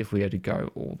stoppages if we are to go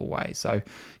all the way. So,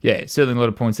 yeah, certainly a lot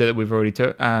of points there that we've already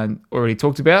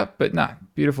talked about. But no,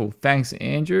 beautiful. Thanks,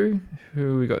 Andrew.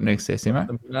 Who we got next there, Simo?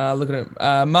 Looking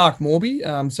at Mark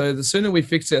Morby. So the sooner we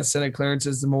fix our centre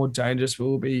clearances, the more dangerous we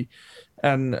will be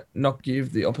and not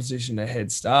give the opposition a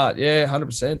head start. Yeah,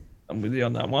 100%. I'm with you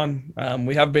on that one.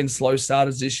 We have been slow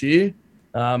starters this year.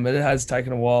 And it has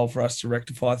taken a while for us to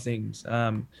rectify things.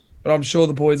 But I'm sure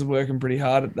the boys are working pretty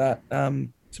hard at that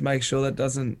to make sure that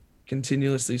doesn't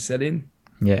continuously set in.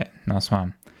 Yeah, nice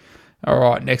one. All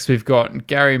right, next we've got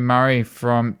Gary Murray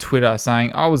from Twitter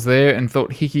saying, I was there and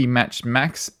thought Hickey matched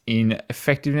Max in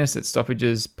effectiveness at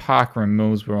stoppages. Parker and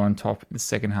Mills were on top in the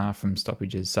second half from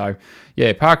stoppages. So,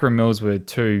 yeah, Parker and Mills were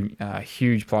two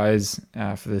huge players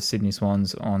for the Sydney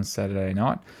Swans on Saturday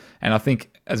night. And I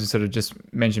think, as we sort of just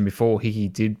mentioned before, Hickey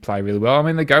did play really well. I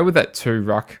mean, they go with that 2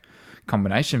 ruck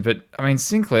combination, but I mean,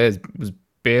 Sinclair was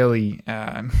barely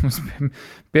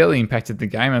impacted the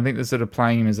game. I think they're sort of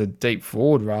playing him as a deep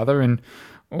forward rather, and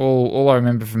all I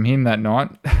remember from him that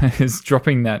night is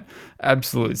dropping that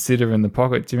absolute sitter in the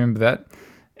pocket. Do you remember that?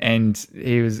 and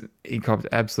he copped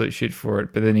absolute shit for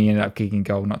it. But then he ended up kicking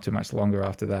goal not too much longer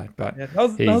after that. But Yeah,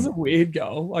 that was a weird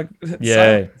goal. Like,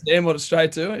 yeah, Sam went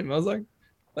straight to him. I was like,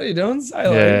 "What are you doing,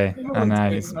 Salo?" Yeah, I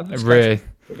know. It's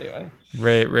a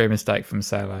rare mistake from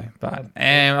Salo. But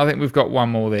I think we've got one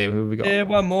more there. Who have we got? Yeah,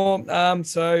 one more.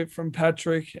 So from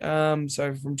Patrick.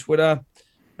 So from Twitter.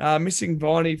 Missing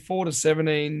Viney 4 to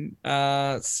 17.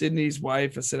 Sydney's way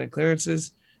for centre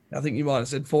clearances. I think you might have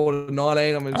said 4 to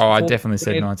 19. I mean, I definitely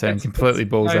said 19. Completely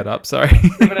balls that up. Sorry.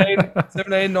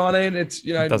 17, 19. It's,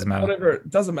 it doesn't matter. It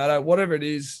doesn't matter. Whatever it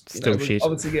is, Still shit.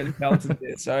 Obviously getting pelted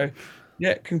there. So,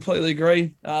 yeah, completely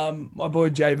agree. My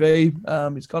boy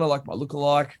JV, he's kind of like my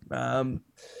lookalike.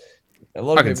 A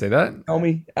lot I of can see that. Tell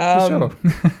me. For sure.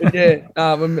 Yeah,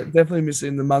 I'm definitely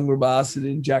missing the mongrel bastard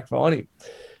in Jack Viney.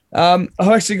 I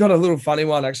actually got a little funny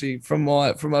one actually from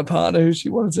my partner who she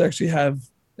wanted to actually have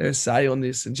her say on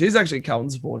this, and she's actually a Carlton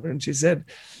supporter, and she said,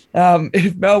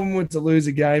 if Melbourne were to lose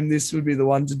a game, this would be the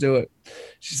one to do it.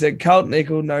 She said, Carlton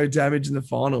equal no damage in the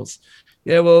finals.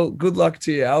 Yeah, well, good luck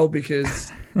to you, Al,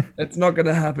 because it's not going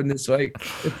to happen this week.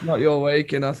 It's not your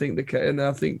week, and I think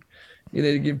you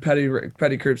need to give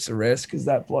Paddy Cripps a rest because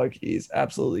that bloke is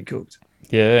absolutely cooked.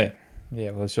 Yeah.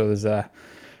 Well, sure. There's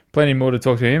plenty more to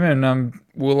talk to him, and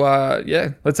we'll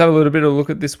let's have a little bit of a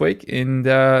look at this week and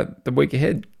the week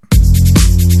ahead.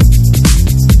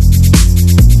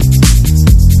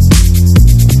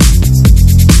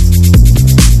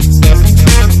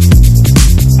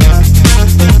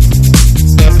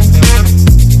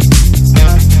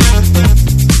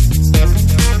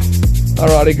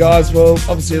 Alrighty, guys. Well,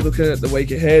 obviously looking at the week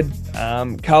ahead,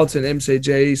 Carlton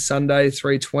MCG Sunday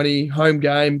 3:20 home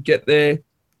game. Get there,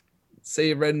 see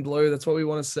you red and blue. That's what we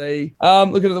want to see.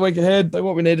 Looking at the week ahead,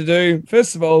 what we need to do.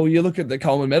 First of all, you look at the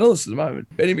Coleman medalists at the moment.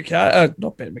 Benny McKay,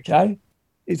 not Ben McKay.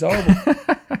 He's horrible.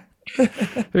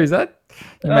 Who's that?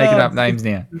 You're making up names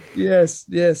now. Yes.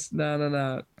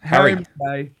 No. Harry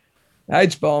McKay.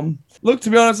 H-bomb. Look,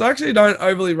 to be honest, I actually don't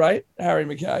overly rate Harry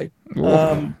McKay.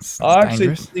 I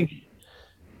actually think.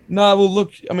 No, well,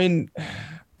 look, I mean,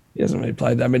 he hasn't really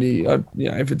played that many.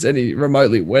 If it's any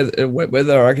remotely wet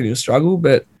weather, I reckon he'll struggle.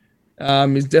 But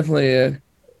he's definitely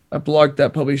a bloke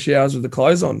that probably showers with the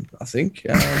clothes on, I think.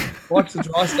 Likes the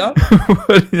dry stuff.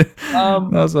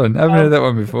 Nice one. Haven't heard that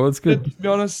one before. It's good. To be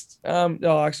honest,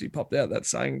 I actually popped out that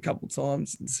saying a couple of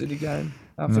times in the City game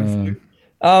after a few.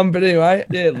 But anyway,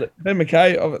 yeah, Ben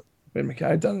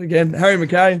McKay done it again. Harry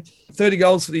McKay, 30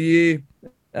 goals for the year.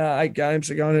 8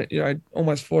 games are going,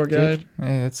 almost 4 a game.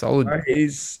 Yeah, that's solid.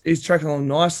 He's tracking along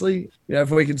nicely. If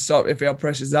we can stop, if our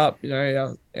pressure's up,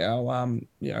 we'll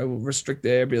restrict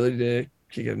their ability to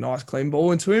kick a nice clean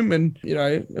ball into him, and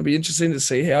it'll be interesting to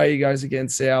see how he goes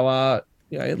against our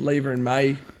Lever and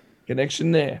May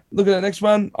connection there. Look at the next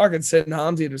one. I could send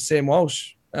Harmsy to Sam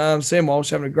Walsh. Sam Walsh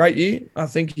having a great year. I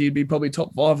think he'd be probably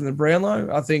top 5 in the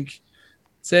Brownlow. I think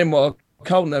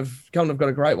Carlton have got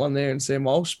a great one there in Sam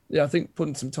Walsh. Yeah, I think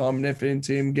putting some time and effort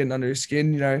into him, getting under his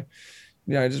skin,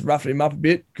 just roughing him up a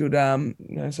bit could,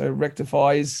 so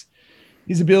rectify his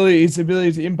ability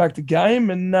to impact the game.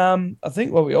 And I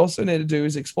think what we also need to do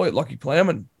is exploit Lockie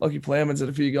Plowman. Lockie Plowman's had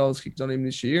a few goals kicked on him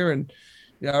this year, and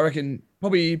I reckon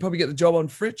probably get the job on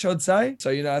Fritsch, I'd say.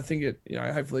 So I think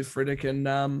hopefully Fritter can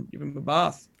give him a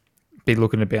bath. Be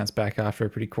looking to bounce back after a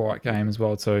pretty quiet game as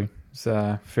well too. It's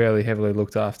fairly heavily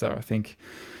looked after. I think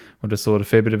we'll just sort of a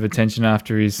fair bit of attention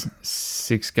after his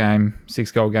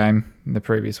 6-goal game in the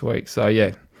previous week. So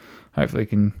yeah, hopefully he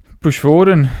can push forward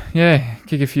and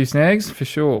kick a few snags for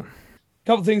sure. A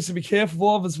couple of things to be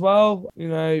careful of as well.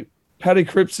 Paddy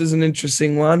Cripps is an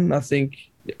interesting one. I think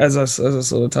as I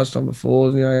sort of touched on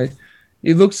before,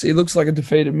 he looks like a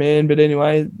defeated man, but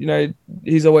anyway,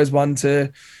 he's always one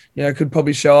to could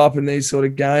probably show up in these sort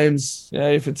of games,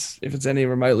 if it's any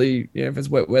remotely, if it's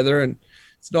wet weather and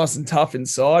it's nice and tough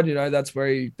inside, that's where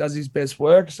he does his best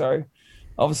work. So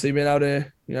obviously being able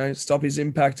to, stop his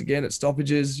impact again at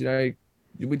stoppages,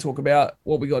 we talk about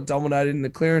what we got dominated in the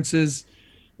clearances.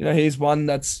 He's one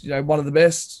that's, one of the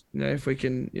best. If we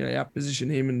can, outposition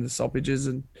him in the stoppages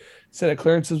and set of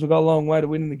clearances, we've got a long way to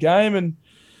win in the game. And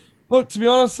look, to be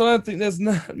honest, I don't think there's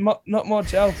not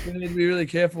much else we need to be really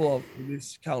careful of with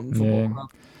this Carlton football club.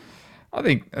 I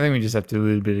think we just have to be a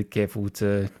little bit careful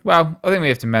to. Well, I think we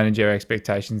have to manage our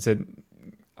expectations. And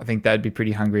I think they'd be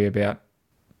pretty hungry about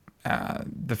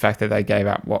the fact that they gave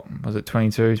up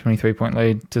 23 point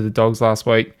lead to the Dogs last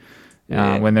week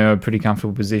when they were in a pretty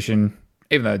comfortable position.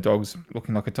 Even though the Dogs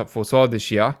looking like a top 4 side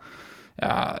this year,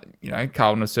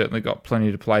 Carlton has certainly got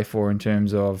plenty to play for in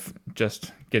terms of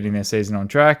just getting their season on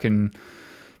track and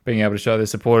being able to show their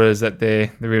supporters that they're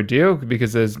the real deal,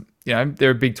 because there's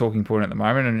they're a big talking point at the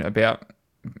moment and about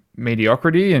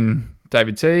mediocrity, and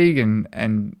David Teague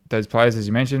and those players, as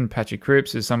you mentioned. Patrick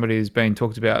Cripps is somebody who's been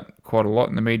talked about quite a lot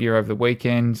in the media over the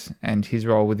weekend, and his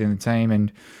role within the team,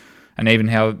 and even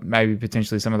how maybe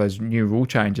potentially some of those new rule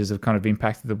changes have kind of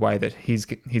impacted the way that his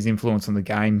influence on the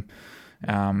game,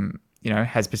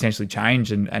 has potentially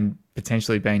changed and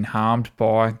potentially been harmed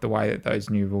by the way that those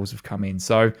new rules have come in.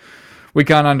 So we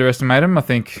can't underestimate him. I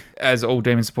think, as all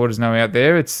Demon supporters know out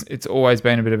there, it's always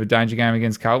been a bit of a danger game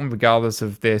against Carlton, regardless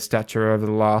of their stature over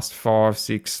the last 5,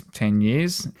 6, 10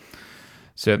 years.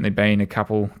 Certainly been a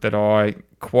couple that I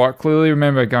quite clearly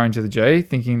remember going to the G,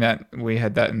 thinking that we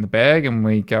had that in the bag and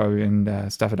we go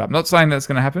and stuff it up. Not saying that's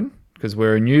going to happen, because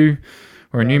we're a new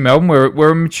Melbourne.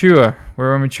 We're a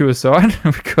mature side.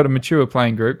 We've got a mature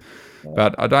playing group,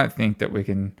 but I don't think that we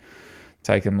can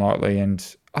take them lightly.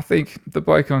 And I think the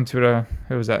bloke on Twitter,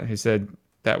 who was that, who said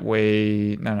that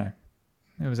who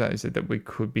was that who said that we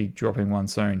could be dropping one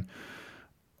soon?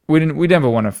 We never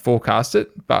want to forecast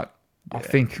it, but I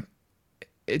think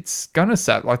it's gonna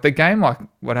set like the game, like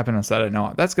what happened on Saturday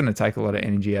night. That's gonna take a lot of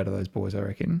energy out of those boys, I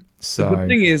reckon. So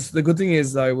the good thing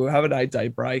is though, we'll have an 8-day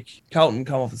break. Carlton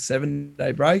come off a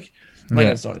 7-day break. I mean,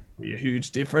 it's not a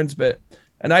huge difference, but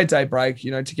an 8-day break,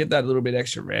 to get that little bit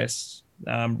extra rest,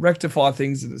 rectify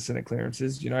things in the centre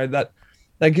clearances, that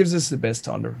gives us the best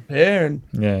time to prepare. And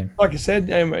like I said,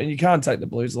 and you can't take the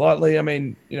Blues lightly. I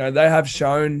mean, they have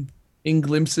shown in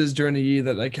glimpses during the year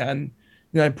that they can,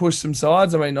 push some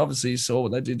sides. I mean, obviously you saw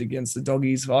what they did against the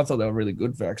Doggies. I thought they were really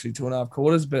good for actually 2.5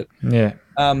 quarters, but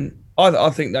I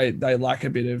think they lack a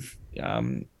bit of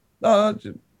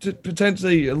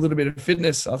potentially a little bit of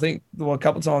fitness. I think a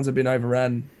couple of times they've been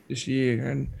overrun this year,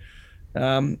 and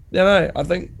I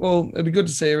think it'd be good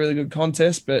to see a really good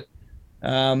contest, but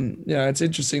it's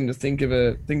interesting to think of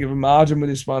a margin with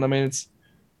this one. I mean,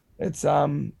 it's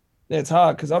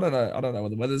hard because I don't know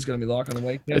what the weather's going to be like on the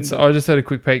weekend. I just had a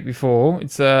quick peek before.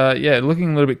 It's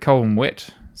looking a little bit cold and wet.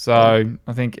 So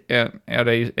I think out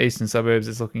eastern suburbs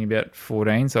it's looking about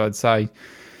 14. So I'd say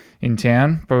in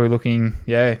town probably looking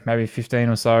maybe 15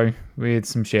 or so with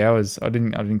some showers. I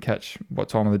didn't catch what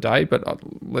time of the day, but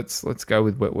let's go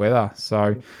with wet weather.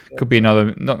 So could be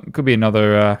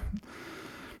another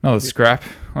scrap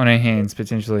on our hands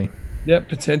potentially. Yeah,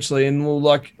 potentially, and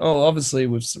obviously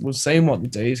we've seen what the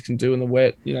D's can do in the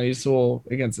wet. You saw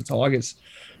against the Tigers.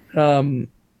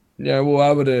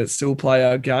 We're able to still play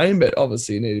our game, but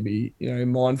obviously you need to be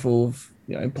mindful of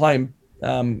playing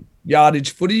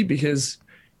yardage footy, because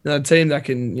a team that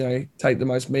can take the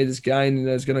most meters gained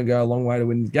is going to go a long way to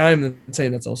win the game. The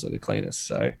team that's also the cleanest.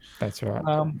 So that's right.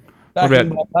 Backing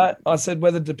by that, I said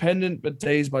weather dependent, but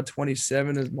D's by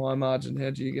 27 is my margin. How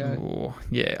do you go?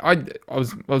 I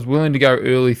was willing to go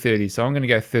early 30, so I'm going to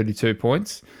go 32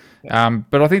 points.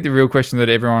 But I think the real question that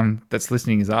everyone that's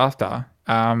listening is after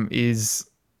is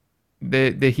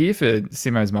they're here for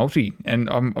Simo's multi, and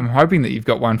I'm hoping that you've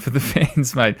got one for the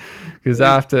fans, mate. Because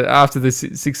after the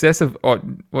success of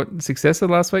success of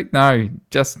last week? No,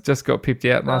 just got pipped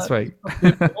out last week.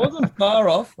 I wasn't far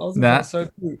off. So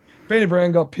Peter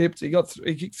Brown got pipped. He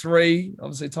kicked 3.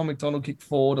 Obviously, Tom McDonald kicked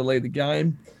 4 to lead the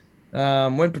game.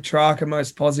 Went Petrarca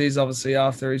most posies, obviously,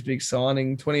 after his big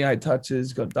signing. 28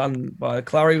 touches, got done by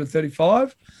Clary with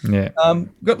 35. Yeah.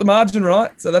 Got the margin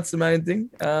right, so that's the main thing.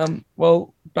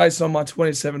 Based on my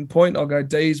 27 point, I'll go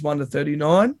D's 1 to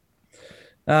 39.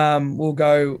 We'll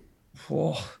go.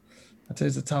 That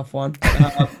is a tough one.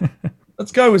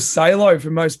 Let's go with Salo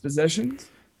for most possessions,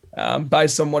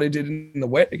 based on what he did in the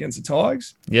wet against the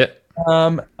Tigers. Yeah.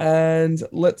 And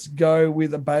let's go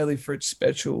with a Bailey Fritsch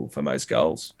special for most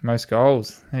goals. Most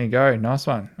goals. There you go. Nice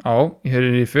one. Oh, you heard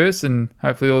it here first, and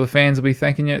hopefully all the fans will be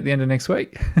thanking you at the end of next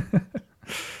week.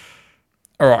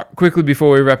 All right, quickly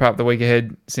before we wrap up the week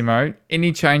ahead, Simo,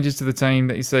 any changes to the team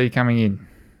that you see coming in?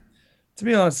 To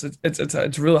be honest, it's a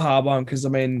real hard one because I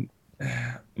mean,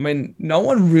 no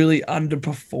one really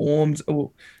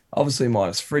underperformed. Obviously,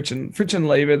 minus Fritsch and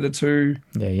Lever, the two.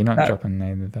 Yeah, you're not dropping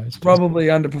either of those. Probably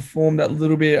underperformed that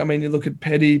little bit. I mean, you look at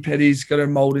Petty. Petty's got to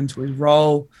mould into his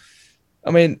role.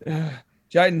 I mean,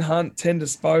 Jaden Hunt, 10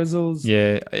 disposals.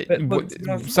 Yeah,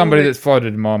 somebody that's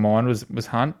floated in my mind was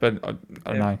Hunt, but I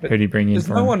don't know who do you bring in. There's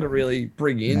no one to really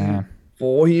bring in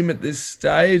for him at this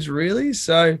stage, really.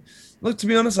 So, look, to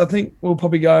be honest, I think we'll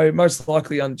probably go most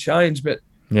likely unchanged, but.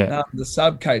 Yeah, the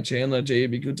sub Kate Chandler, it'd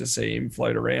be good to see him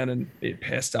float around and be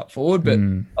passed up forward, but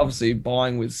obviously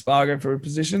buying with Spargo for a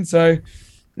position. So,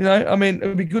 I mean, it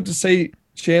would be good to see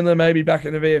Chandler maybe back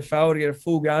in the VFL to get a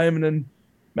full game, and then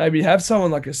maybe have someone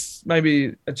like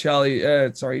Charlie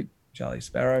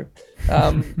Sparrow,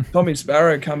 Tommy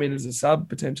Sparrow come in as a sub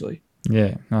potentially.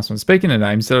 Yeah, nice one. Speaking of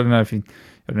names, I don't know if you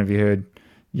heard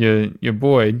your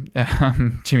boy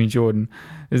Jimmy Jordan.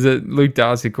 Is it Luke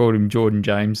Darcy called him Jordan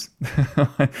James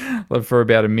like for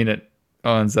about a minute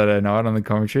on Saturday night on the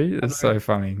commentary? It's so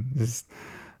funny.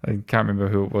 I can't remember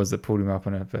who it was that pulled him up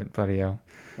on it, but bloody hell.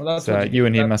 Well, so you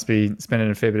and him must be spending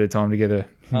a fair bit of time together,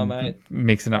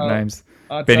 mixing up names.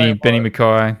 Benny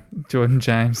Mackay, Jordan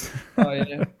James. Oh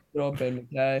yeah, good old Ben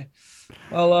Mackay.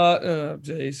 Well,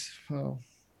 geez. Well,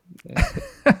 yeah.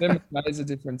 Ben Mackay's a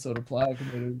different sort of player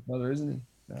compared to his brother, isn't he?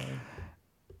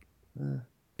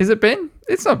 Is it Ben?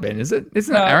 It's not Ben, is it?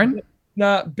 Isn't it Aaron?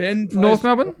 No, Ben plays North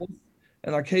Melbourne.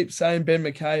 And I keep saying Ben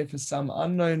Mackay for some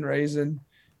unknown reason.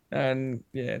 And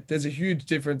yeah, there's a huge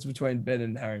difference between Ben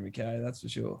and Harry Mackay, that's for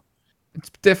sure. It's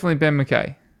definitely Ben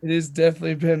Mackay. It is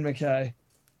definitely Ben Mackay.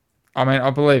 I mean, I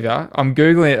believe you. I'm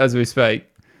Googling it as we speak.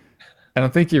 And I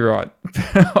think you're right.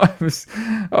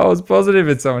 I was positive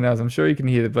it's someone else. I'm sure you can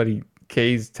hear the bloody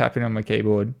keys tapping on my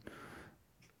keyboard.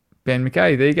 Ben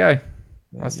Mackay, there you go.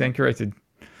 I stand corrected.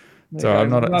 So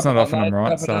it's not often I'm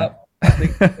right. So I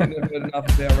think we've heard enough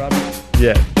of our rubbish.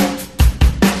 Yeah.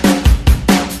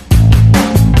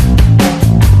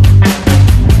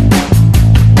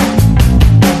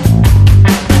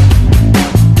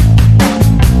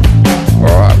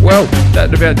 All right. Well,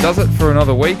 that about does it for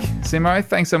another week. Simo,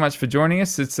 thanks so much for joining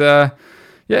us. It's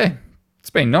it's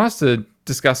been nice to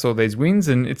discuss all these wins,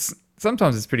 and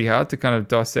sometimes it's pretty hard to kind of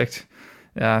dissect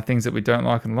things that we don't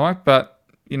like and like, but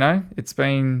it's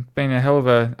been a hell of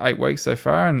a 8 weeks so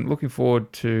far, and looking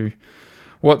forward to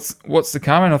what's to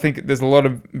come. And I think there's a lot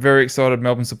of very excited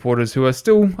Melbourne supporters who are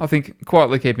still, I think,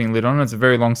 quietly keeping a lid on. It's a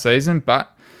very long season,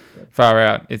 but far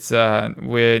out. It's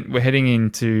we're heading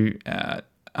into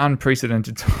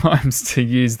unprecedented times, to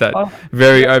use that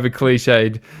very over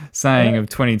cliched saying of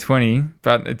 2020,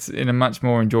 but it's in a much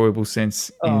more enjoyable sense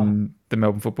in the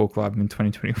Melbourne Football Club in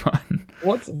 2021.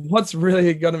 What's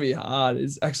really going to be hard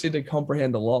is actually to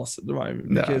comprehend the loss at the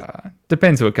moment. Because,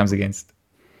 depends who it comes against.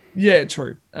 Yeah,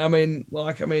 true. I mean,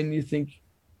 you think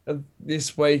of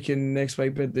this week and next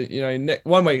week, but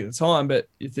 1 week at a time. But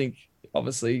you think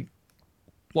obviously,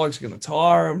 blokes are going to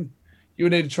tire them. You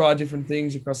would need to try different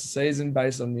things across the season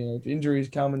based on if injuries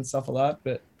come and stuff like that.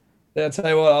 But I'll tell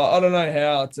you what, I don't know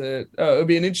how to. It'll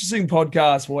be an interesting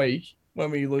podcast week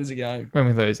when we lose a game. When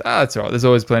we lose, that's all right. There's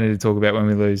always plenty to talk about when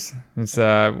we lose. It's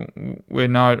we're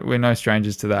no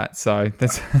strangers to that, so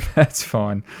that's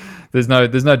fine. There's no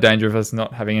danger of us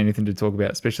not having anything to talk about,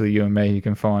 especially you and me, who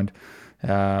can find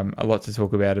a lot to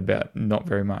talk about not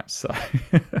very much. So,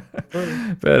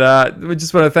 but we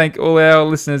just want to thank all our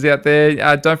listeners out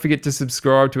there. Don't forget to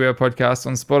subscribe to our podcast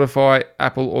on Spotify,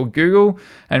 Apple, or Google,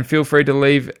 and feel free to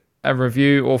leave a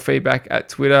review or feedback at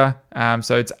Twitter.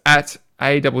 So it's at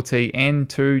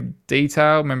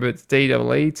ATTN2Detail. Remember, it's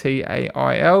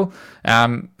DEETAIL.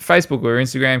 Facebook or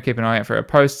Instagram, keep an eye out for our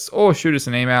posts, or shoot us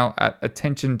an email at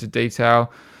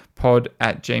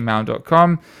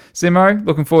attentiontodetailpod@gmail.com. Simo,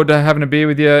 looking forward to having a beer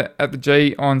with you at the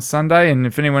G on Sunday. And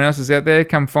if anyone else is out there,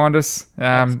 come find us.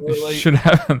 Should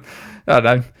have, I don't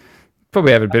know,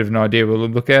 probably have a bit of an idea what we'll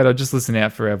look at. I'll just listen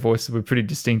out for our voices. We're pretty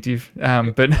distinctive.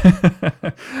 But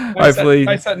hopefully...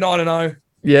 Face that 9-0.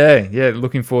 Yeah.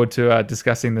 Looking forward to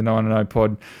discussing the 9-0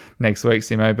 pod next week,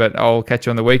 Simo. But I'll catch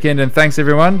you on the weekend. And thanks,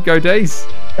 everyone. Go D's.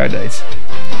 Go D's.